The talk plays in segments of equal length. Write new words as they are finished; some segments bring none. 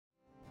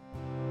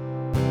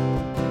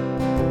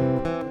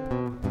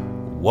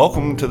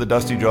Welcome to the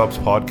Dusty Jobs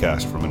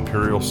podcast from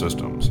Imperial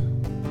Systems.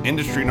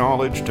 Industry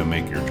knowledge to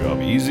make your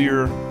job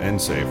easier and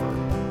safer.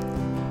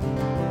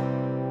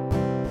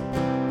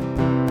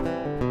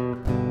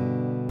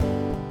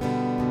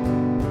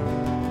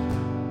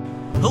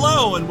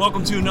 Hello and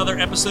welcome to another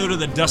episode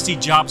of the Dusty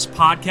Jobs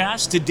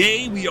podcast.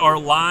 Today we are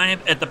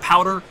live at the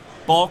Powder,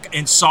 Bulk,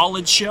 and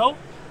Solid Show.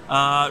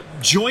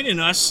 Joining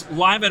us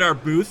live at our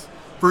booth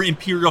for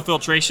Imperial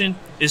Filtration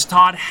is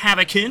Todd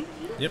Havican.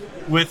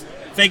 Yep. With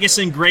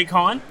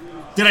Fagus-GreCon.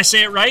 Did I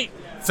say it right?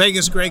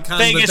 Fagus-GreCon.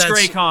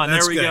 Fagus-GreCon.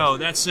 There we good. go.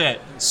 That's it.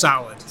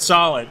 Solid.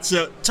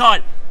 So,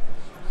 Todd,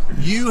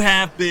 you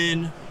have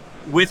been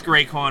with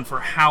GreCon for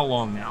how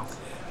long now?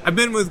 I've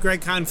been with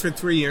GreCon for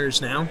 3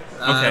 years now.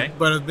 Okay.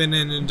 But I've been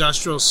in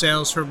industrial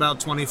sales for about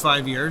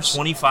 25 years.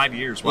 25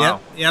 years. Wow.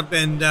 Yep.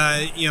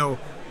 And,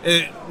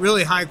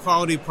 really high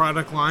quality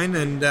product line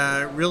and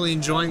really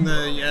enjoying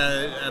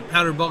the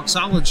Powder Bulk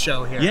Solid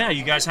show here. Yeah,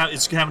 you guys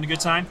it's having a good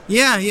time?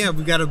 Yeah.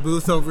 We've got a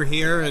booth over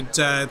here at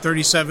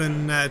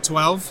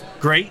 3712.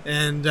 Great.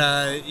 And,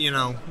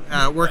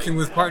 working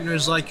with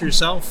partners like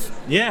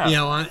yourself.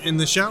 Yeah. In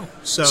the show.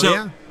 So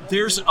yeah.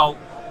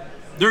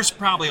 There's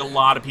probably a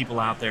lot of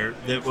people out there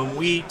that when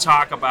we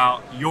talk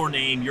about your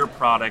name, your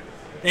product,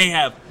 they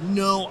have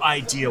no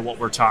idea what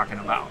we're talking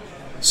about.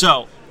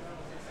 So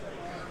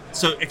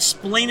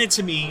explain it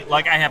to me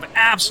like I have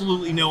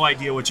absolutely no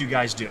idea what you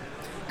guys do.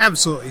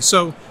 Absolutely.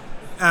 So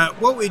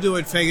what we do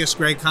at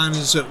Fagus-GreCon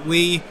is that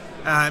we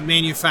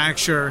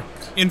manufacture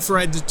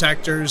infrared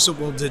detectors that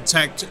will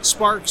detect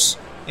sparks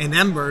and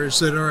embers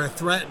that are a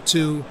threat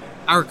to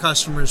our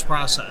customer's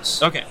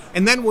process. Okay.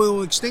 And then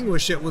we'll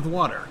extinguish it with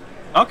water.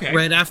 Okay.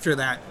 Right after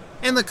that.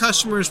 And the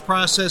customer's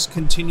process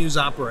continues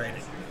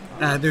operating.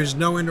 There's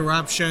no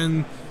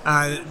interruption.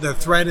 The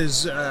threat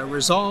is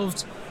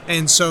resolved.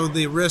 And so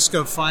the risk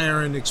of fire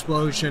and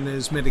explosion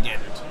is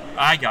mitigated.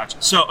 I got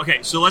you.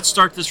 So let's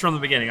start this from the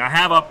beginning. I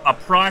have a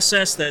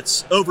process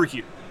that's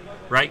overheated,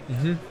 right?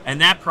 Mm-hmm. And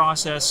that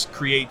process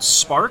creates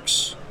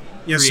sparks.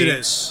 It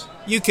is.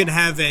 You could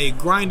have a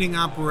grinding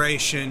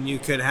operation. You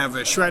could have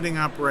a shredding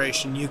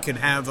operation. You could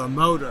have a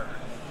motor.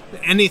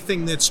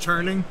 Anything that's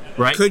turning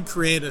could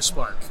create a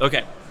spark.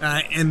 Okay.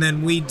 And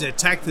then we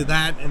detect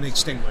that and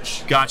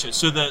extinguish. Gotcha.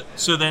 So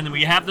then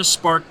we have the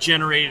spark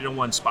generated in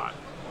one spot.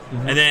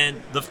 Mm-hmm. And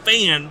then the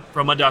fan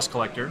from a dust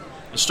collector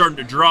is starting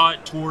to draw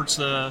it towards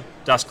the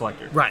dust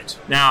collector. Right.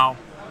 Now,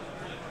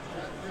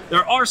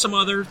 there are some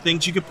other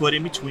things you could put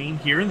in between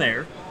here and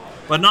there,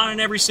 but not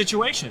in every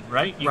situation,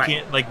 right? You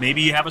can't, like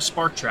maybe you have a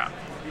spark trap,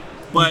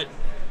 but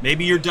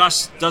maybe your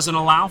dust doesn't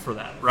allow for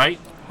that, right?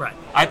 Right.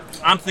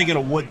 I'm thinking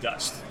of wood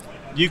dust.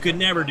 You could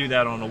never do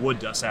that on a wood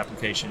dust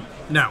application.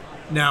 No.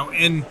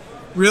 And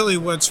really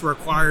what's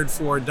required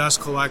for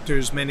dust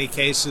collectors, many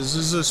cases,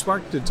 is a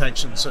spark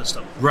detection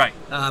system. Right.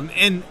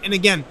 And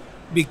again,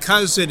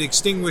 because it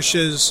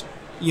extinguishes,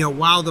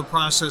 while the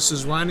process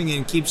is running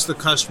and keeps the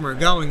customer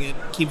going, it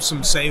keeps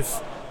them safe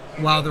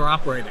while they're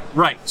operating.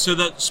 Right. So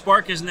the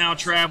spark is now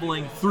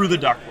traveling through the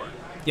ductwork.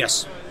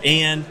 Yes.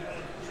 And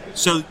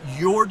so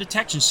your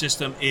detection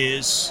system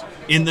is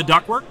in the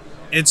ductwork?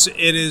 It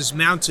is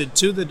mounted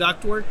to the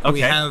ductwork. Okay.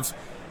 We have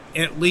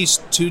at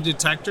least 2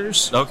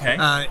 detectors. Okay.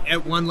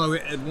 At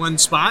one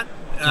spot.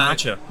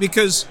 Gotcha.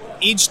 Because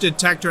each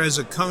detector has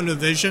a cone of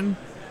vision,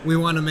 we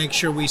want to make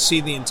sure we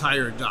see the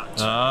entire duct.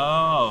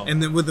 Oh.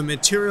 And then with the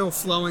material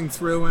flowing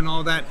through and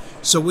all that,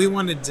 so we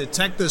want to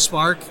detect the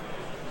spark,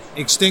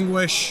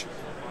 extinguish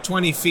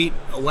 20 feet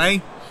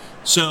away.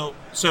 So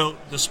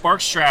the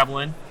spark's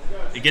traveling,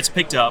 it gets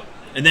picked up,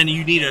 and then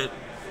you need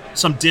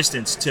some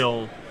distance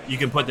till you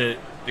can put the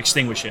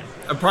extinguish in.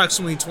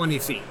 Approximately 20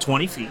 feet.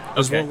 20 feet.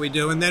 Is what we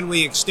do. And then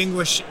we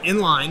extinguish in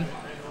line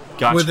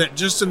with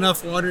just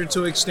enough water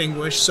to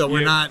extinguish so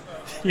we're not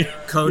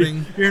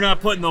coating. You're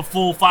not putting the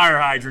full fire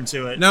hydrant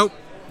to it. Nope,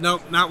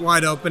 not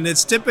wide open.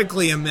 It's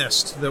typically a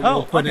mist that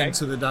we'll put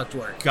into the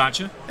ductwork.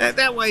 Gotcha.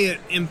 That way it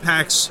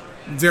impacts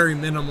very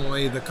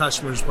minimally the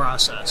customer's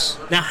process.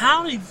 Now,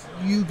 how do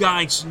you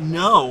guys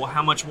know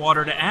how much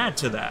water to add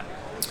to that?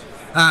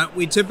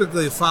 We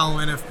typically follow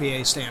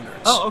NFPA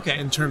standards. Oh, okay.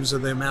 In terms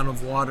of the amount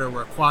of water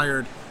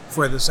required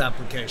for this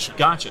application.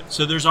 Gotcha.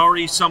 So there's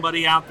already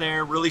somebody out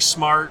there really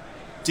smart,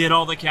 did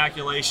all the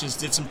calculations,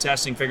 did some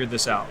testing, figured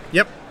this out.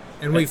 Yep.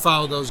 And we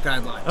follow those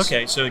guidelines.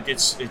 Okay, so it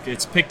gets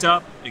picked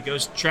up,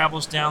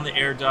 travels down the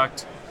air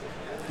duct,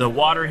 the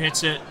water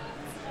hits it,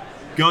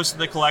 goes to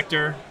the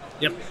collector.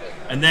 Yep.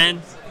 And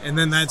then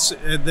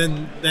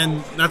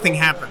then nothing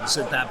happens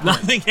at that point.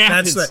 Nothing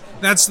happens.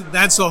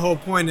 That's the whole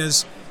point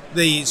is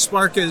the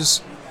spark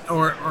is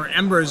or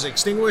ember is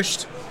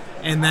extinguished,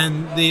 and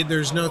then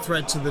there's no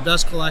threat to the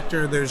dust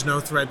collector, there's no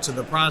threat to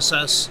the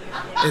process.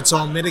 It's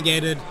all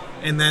mitigated,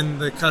 and then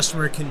the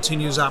customer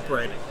continues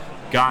operating.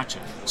 Gotcha.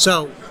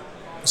 So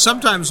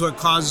sometimes what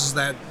causes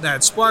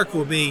that spark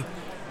will be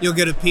you'll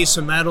get a piece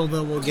of metal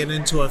that will get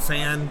into a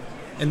fan,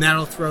 and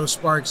that'll throw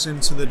sparks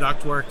into the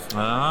ductwork.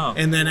 Oh.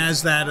 And then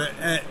as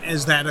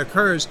that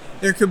occurs,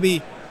 there could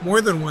be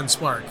more than one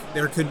spark.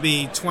 There could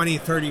be 20,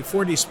 30,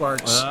 40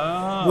 sparks.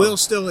 Oh. Will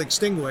still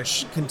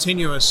extinguish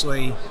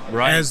continuously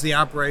as the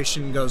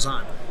operation goes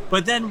on.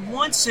 But then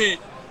once it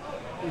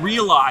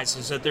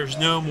realizes that there's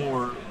no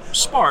more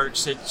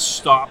sparks, it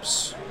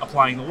stops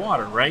applying the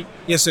water, right?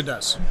 Yes, it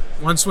does.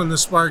 Once when the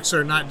sparks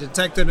are not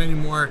detected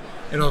anymore,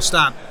 it'll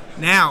stop.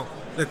 Now,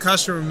 the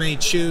customer may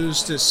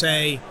choose to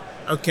say,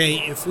 okay,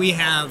 if we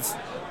have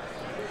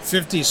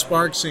 50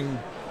 sparks in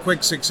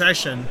quick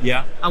succession,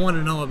 I want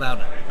to know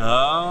about it.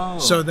 Oh.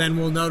 So then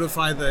we'll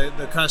notify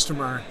the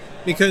customer,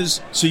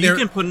 because... So you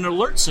can put an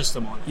alert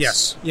system on this.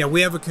 Yes. Yeah,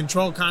 we have a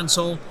control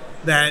console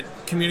that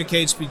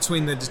communicates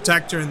between the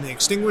detector and the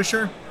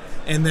extinguisher,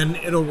 and then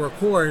it'll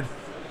record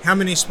how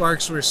many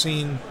sparks were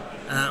seen,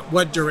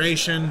 what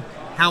duration,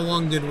 how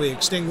long did we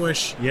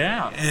extinguish,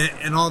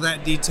 and all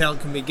that detail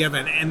can be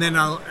given. And then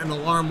an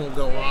alarm will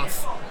go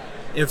off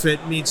if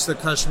it meets the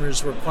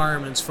customer's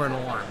requirements for an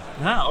alarm.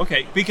 Oh,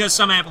 okay. Because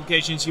some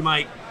applications you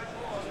might...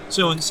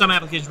 So in some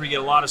applications where you get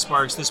a lot of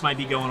sparks, this might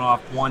be going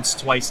off once,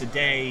 twice a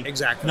day.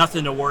 Exactly.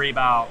 Nothing to worry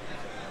about.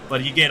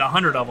 But if you get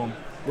 100 of them,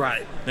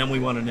 right, then we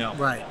want to know.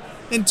 Right.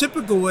 In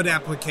typical wood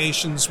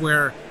applications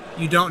where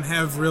you don't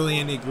have really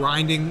any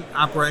grinding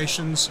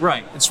operations,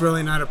 right, it's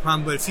really not a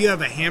problem. But if you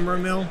have a hammer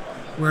mill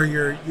where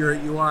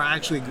you are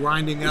actually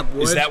grinding up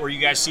wood, is that where you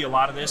guys see a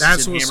lot of this?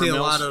 That's where we'll see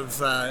a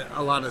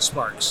lot of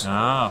sparks.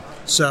 Oh.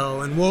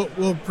 So, and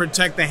we'll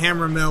protect the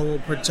hammer mill. We'll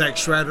protect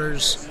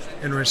shredders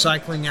and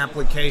recycling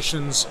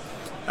applications.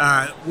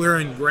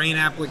 We're in grain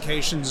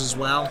applications as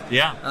well.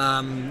 Yeah.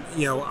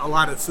 A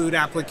lot of food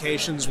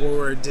applications where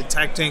we're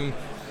detecting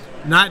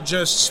not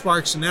just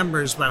sparks and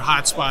embers, but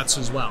hot spots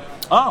as well.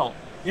 Oh,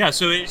 yeah.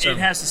 So it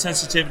has the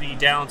sensitivity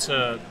down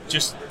to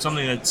just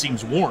something that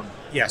seems warm.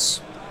 Yes.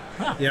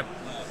 Huh. Yep.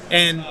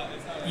 And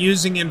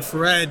using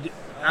infrared,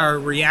 our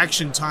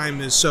reaction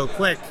time is so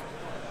quick.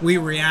 We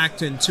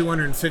react in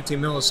 250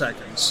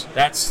 milliseconds.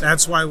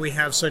 That's why we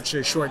have such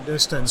a short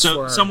distance.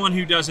 So someone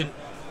who doesn't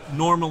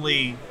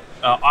normally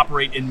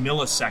operate in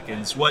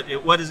milliseconds,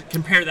 what is it?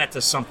 Compare that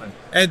to something.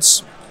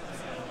 It's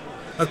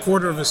a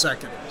quarter of a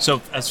second.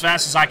 So as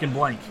fast as I can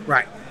blink,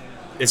 right,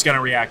 it's going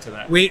to react to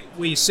that.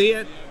 We see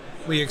it,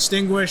 we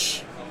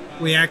extinguish,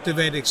 we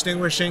activate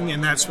extinguishing,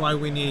 and that's why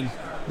we need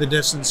the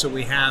distance that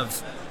we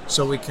have,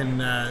 so we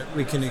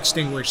can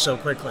extinguish so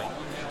quickly.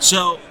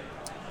 So,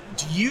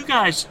 do you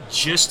guys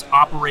just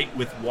operate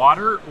with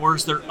water, or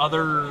is there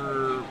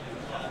other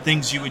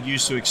things you would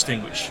use to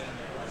extinguish?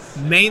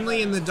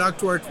 Mainly in the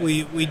ductwork,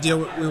 we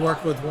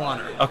work with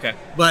water. Okay.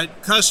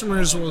 But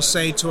customers will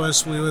say to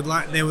us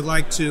they would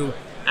like to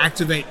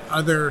activate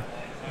other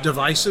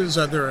devices,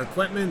 other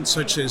equipment,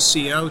 such as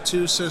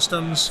CO2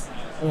 systems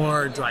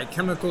or dry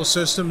chemical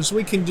systems.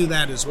 We can do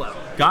that as well.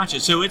 Gotcha.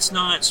 So it's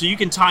not. So you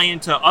can tie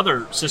into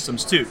other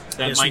systems too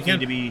that might need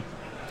to be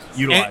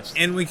utilized.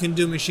 And we can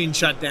do machine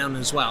shutdown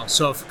as well.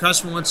 So if a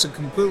customer wants to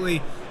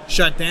completely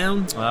shut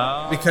down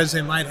because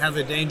they might have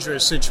a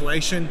dangerous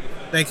situation,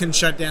 they can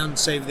shut down and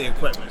save the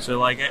equipment.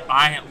 So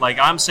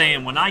I'm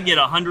saying, when I get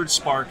 100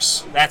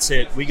 sparks, that's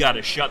it. We got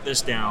to shut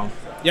this down.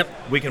 Yep.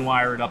 We can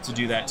wire it up to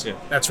do that too.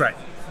 That's right.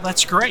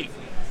 That's great.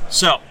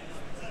 So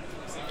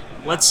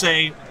let's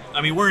say,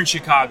 we're in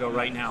Chicago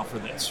right now for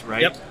this,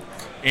 right? Yep.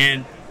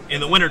 And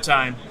in the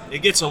wintertime,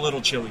 it gets a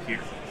little chilly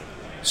here.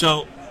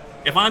 So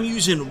if I'm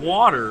using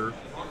water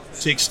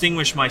to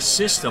extinguish my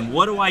system,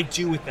 what do I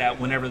do with that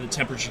whenever the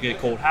temperatures get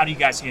cold? How do you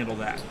guys handle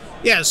that?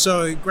 Yeah,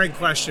 so great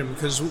question,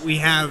 because we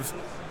have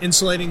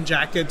insulating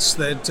jackets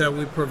that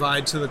we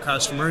provide to the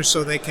customers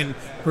so they can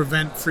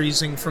prevent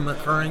freezing from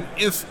occurring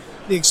if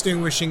the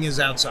extinguishing is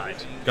outside.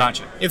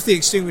 Gotcha. If the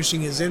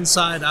extinguishing is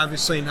inside,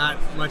 obviously not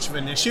much of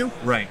an issue.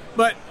 Right.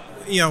 But,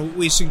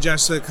 we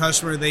suggest to the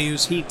customer they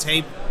use heat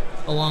tape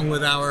along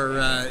with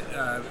our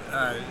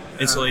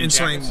insulating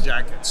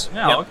jackets.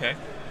 Yeah, yep. Okay.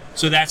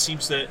 So that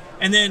seems to...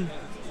 And then,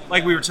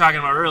 like we were talking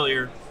about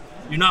earlier,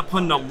 you're not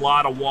putting a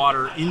lot of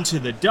water into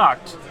the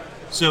duct,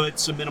 so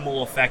it's a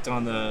minimal effect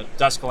on the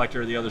dust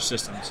collector or the other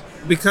systems.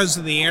 Because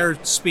of the air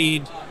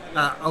speed,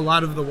 a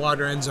lot of the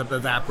water ends up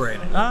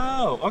evaporating.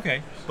 Oh,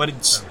 okay. But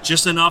it's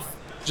just enough?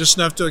 Just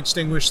enough to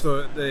extinguish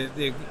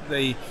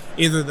the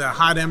either the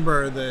hot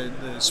ember or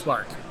the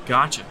spark.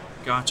 Gotcha.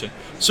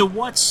 So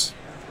what's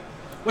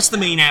the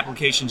main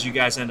applications you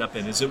guys end up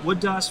in? Is it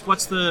wood dust?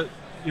 What's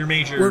your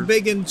major... We're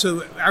big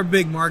into... Our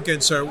big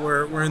markets are...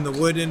 We're in the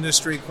wood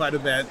industry quite a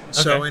bit. Okay.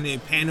 So any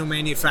panel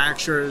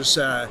manufacturers...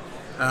 wood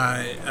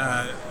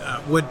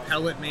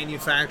pellet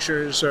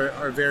manufacturers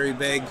are very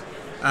big,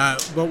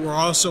 but we're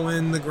also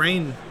in the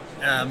grain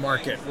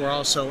market. We're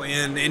also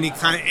in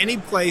any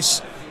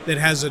place that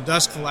has a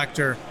dust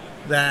collector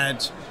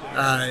that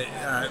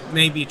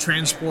may be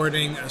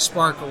transporting a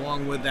spark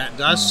along with that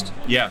dust.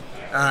 Yeah,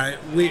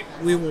 we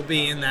will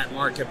be in that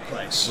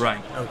marketplace.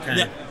 Right. Okay.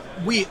 Yeah,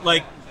 we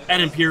at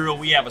Imperial,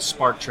 we have a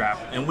spark trap,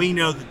 and we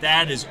know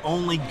that is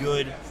only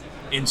good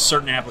in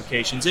certain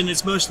applications, and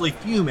it's mostly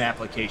fume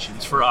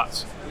applications for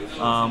us.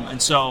 And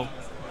so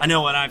I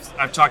know when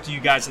I've talked to you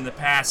guys in the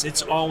past,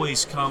 it's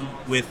always come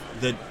with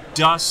the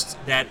dust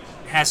that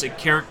has a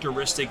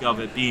characteristic of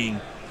it being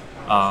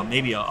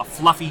maybe a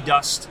fluffy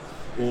dust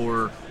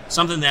or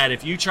something that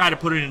if you try to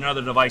put it in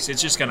another device,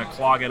 it's just going to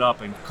clog it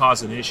up and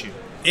cause an issue.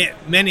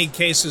 Many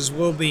cases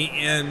will be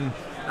in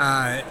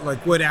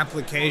like wood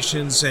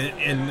applications,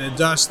 and the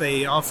dust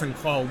they often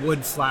call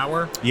wood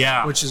flour,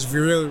 which is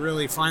really,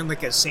 really fine,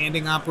 like a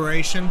sanding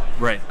operation.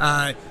 Right.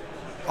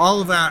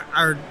 All of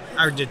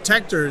our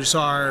detectors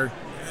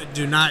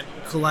do not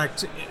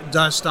collect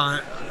dust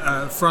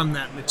from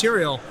that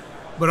material,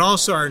 but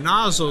also our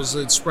nozzles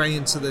that spray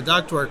into the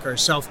ductwork are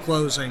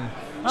self-closing,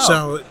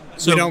 so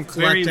we don't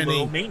collect very any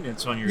low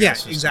maintenance on your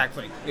system.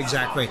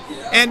 Exactly.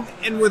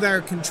 And with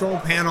our control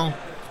panel,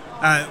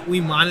 we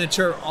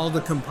monitor all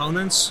the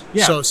components.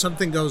 So if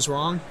something goes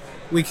wrong,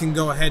 we can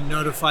go ahead and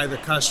notify the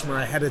customer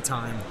ahead of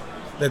time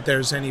that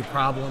there's any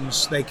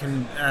problems. They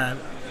can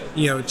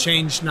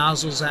change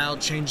nozzles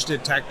out, change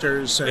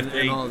detectors,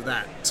 and all of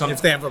that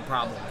if they have a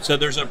problem. So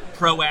there's a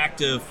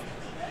proactive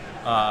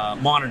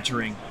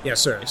monitoring.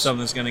 Yes, sir. If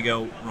something's going to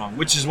go wrong,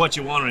 which is what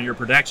you want on your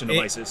production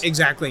devices.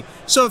 Exactly.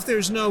 So if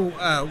there's no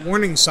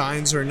warning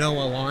signs or no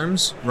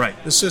alarms, right,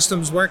 the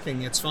system's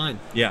working. It's fine.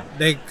 Yeah.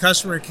 The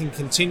customer can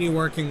continue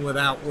working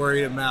without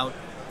worrying about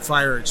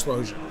fire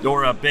explosion.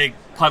 Or a big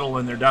puddle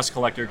in their dust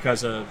collector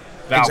because of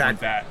valve went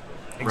bad.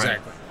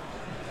 Exactly.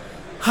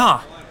 Right.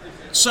 Huh.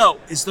 So,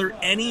 is there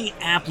any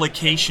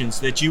applications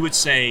that you would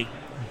say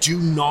do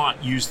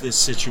not use this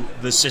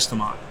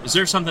system on? Is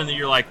there something that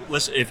you're like,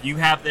 listen, if you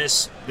have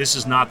this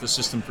is not the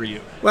system for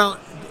you? Well,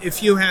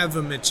 if you have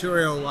a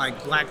material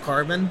like black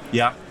carbon,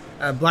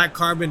 black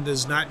carbon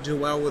does not do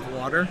well with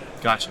water.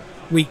 Gotcha.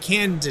 We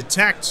can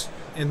detect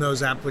in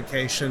those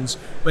applications,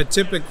 but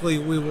typically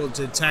we will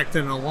detect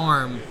an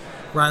alarm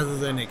rather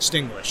than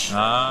extinguish.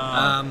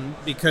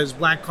 Because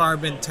black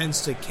carbon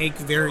tends to cake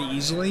very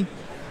easily.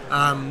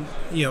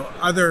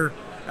 Other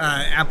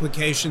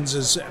applications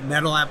is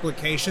metal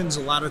applications.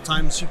 A lot of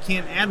times you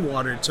can't add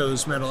water to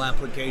those metal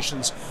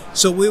applications.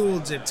 So we will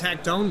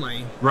detect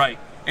only. Right.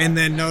 And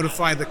then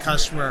notify the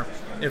customer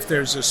if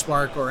there's a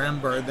spark or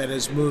ember that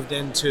has moved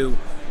into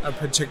a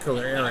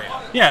particular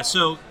area. Yeah,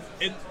 so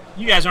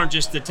you guys aren't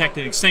just detect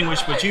and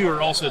extinguish, but you are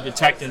also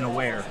detect and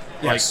aware.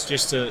 Yes. Like,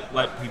 just to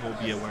let people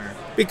be aware.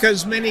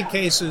 Because many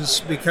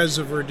cases, because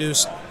of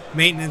reduced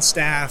maintenance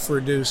staff,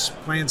 reduced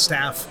plant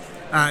staff,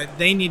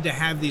 they need to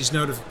have these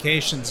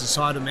notifications, this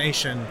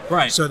automation,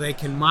 so they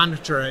can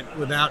monitor it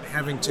without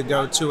having to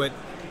go to it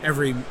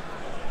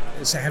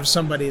have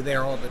somebody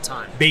there all the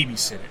time.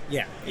 Babysit it.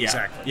 Yeah,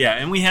 exactly. Yeah,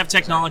 and we have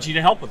technology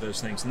to help with those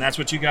things, and that's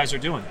what you guys are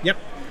doing. Yep.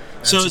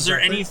 So is there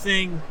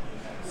anything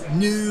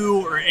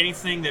new or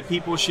anything that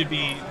people should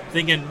be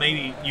thinking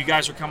maybe you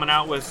guys are coming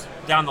out with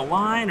down the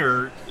line,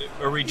 or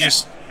are we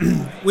just...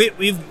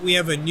 We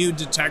have a new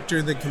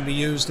detector that can be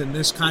used in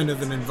this kind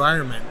of an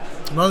environment.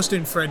 Most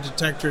infrared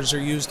detectors are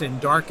used in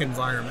dark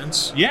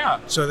environments. Yeah.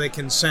 So they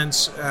can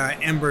sense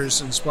embers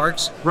and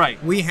sparks.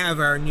 Right. We have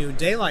our new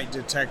daylight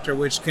detector,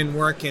 which can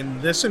work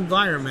in this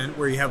environment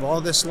where you have all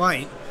this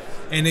light,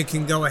 and it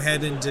can go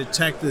ahead and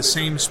detect the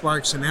same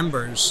sparks and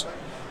embers.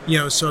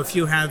 So if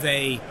you have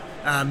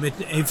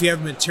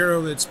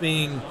material that's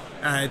being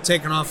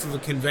taken off of a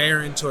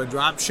conveyor into a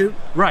drop chute,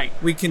 right,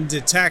 we can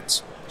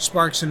detect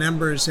sparks and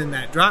embers in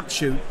that drop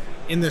chute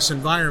in this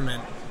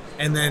environment,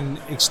 and then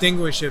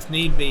extinguish if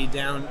need be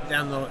down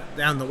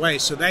the way.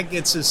 So that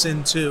gets us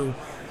into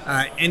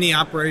any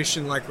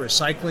operation like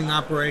recycling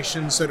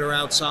operations that are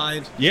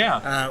outside.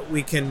 Yeah,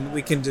 we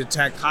can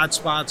detect hot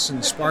spots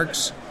and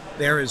sparks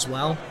there as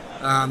well.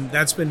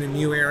 That's been a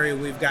new area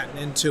we've gotten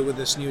into with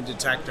this new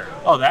detector.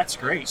 Oh, that's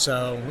great.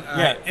 So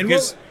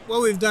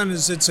what we've done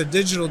is it's a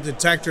digital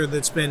detector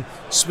that's been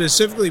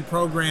specifically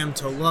programmed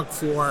to look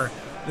for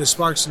the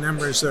sparks and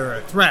embers that are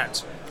a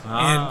threat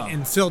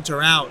and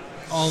filter out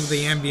all of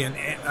the ambient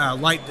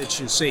light that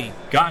you see.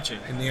 Gotcha.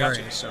 In the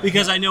area. So,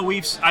 because I know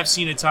I've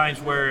seen at times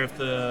where if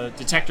the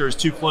detector is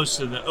too close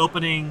to the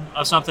opening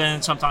of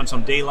something, sometimes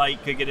some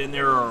daylight could get in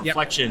there or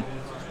reflection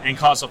and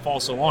cause a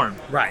false alarm.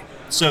 Right.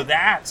 So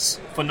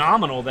that's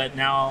phenomenal that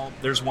now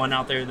there's one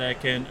out there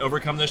that can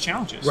overcome those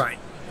challenges. Right.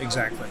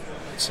 Exactly.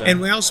 So.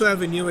 And we also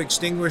have a new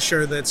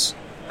extinguisher that's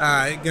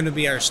going to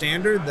be our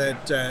standard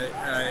that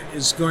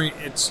is going.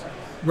 It's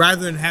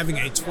rather than having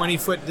a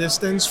 20-foot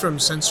distance from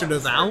sensor to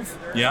valve.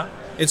 Yeah.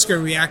 It's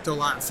going to react a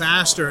lot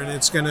faster, and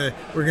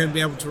we're going to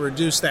be able to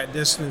reduce that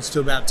distance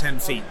to about 10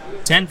 feet.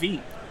 10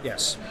 feet.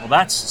 Yes. Well,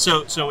 that's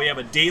so we have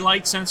a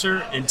daylight sensor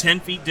and 10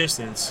 feet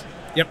distance.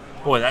 Yep.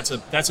 Boy, that's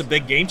a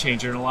big game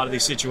changer in a lot of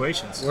these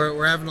situations.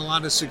 We're having a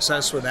lot of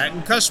success with that,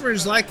 and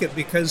customers like it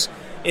because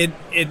it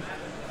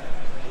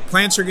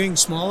plants are getting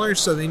smaller,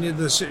 so they need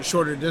this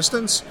shorter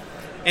distance,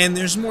 and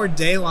there's more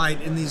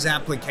daylight in these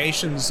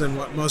applications than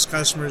what most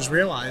customers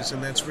realize,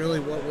 and that's really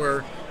what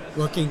we're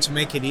looking to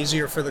make it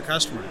easier for the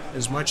customer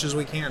as much as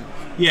we can.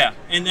 Yeah,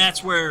 and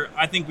that's where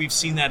I think we've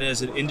seen that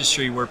as an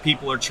industry where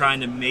people are trying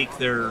to make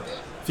their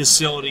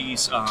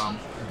facilities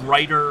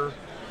brighter,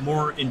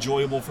 more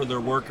enjoyable for their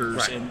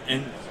workers. Right.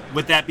 And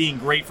with that being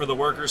great for the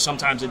workers,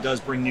 sometimes it does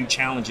bring new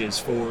challenges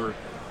for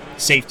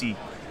safety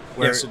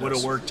where Yes, it would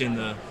have worked in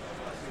the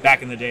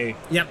back in the day.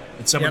 Yep.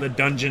 And some of the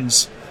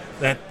dungeons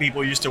that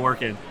people used to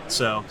work in.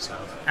 So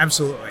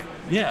absolutely.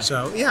 Yeah.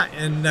 So yeah,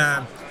 and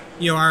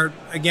our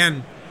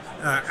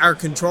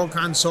control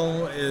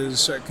console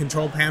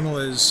control panel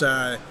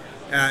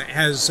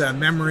has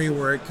memory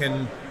where it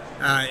can,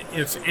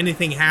 if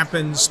anything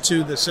happens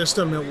to the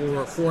system, it will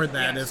record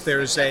that. If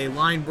there's a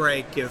line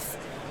break, if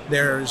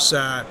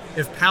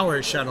power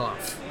is shut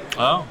off,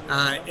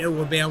 it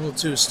will be able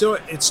to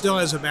it still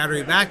has a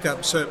battery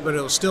backup, but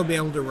it'll still be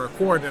able to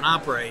record and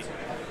operate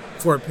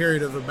for a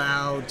period of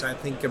about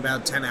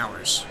 10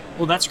 hours.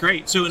 Well, that's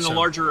great. So in a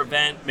larger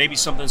event, maybe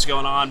something's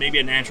going on, maybe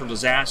a natural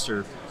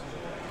disaster,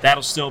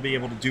 that'll still be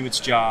able to do its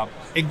job.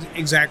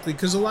 Exactly,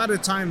 because a lot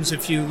of times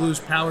if you lose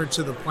power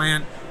to the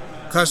plant,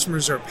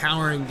 customers are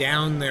powering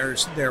down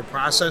their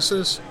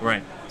processes.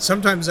 Right.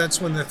 Sometimes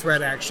that's when the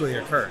threat actually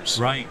occurs.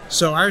 Right.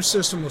 So our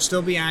system will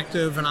still be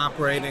active and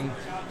operating,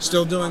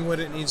 still doing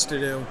what it needs to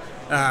do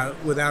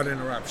without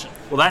interruption.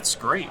 Well, that's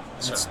great.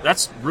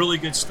 That's really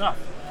good stuff.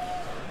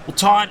 Well,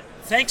 Todd,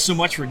 thanks so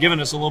much for giving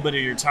us a little bit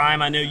of your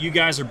time. I know you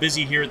guys are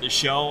busy here at the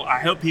show. I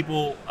hope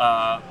people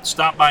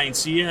stop by and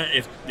see you.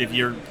 If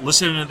you're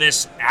listening to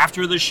this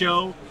after the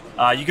show,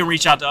 you can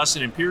reach out to us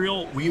at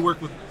Imperial. We work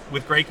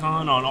with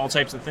GreCon on all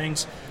types of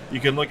things.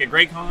 You can look at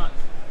GreCon.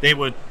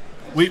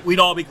 We'd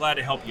all be glad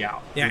to help you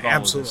out. Yeah, with all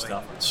absolutely.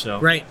 Of this stuff. So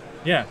great.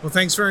 Yeah. Well,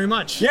 thanks very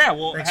much. Yeah.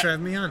 Well, thanks for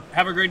having me on.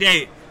 Have a great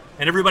day.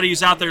 And everybody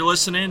who's out there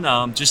listening,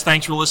 just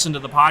thanks for listening to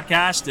the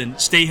podcast,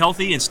 and stay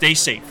healthy and stay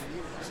safe.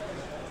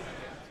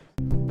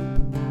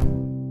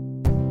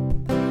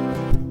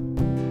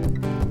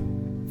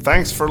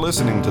 Thanks for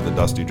listening to the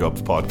Dusty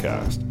Jobs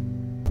podcast.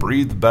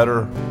 Breathe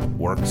better,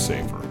 work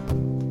safer.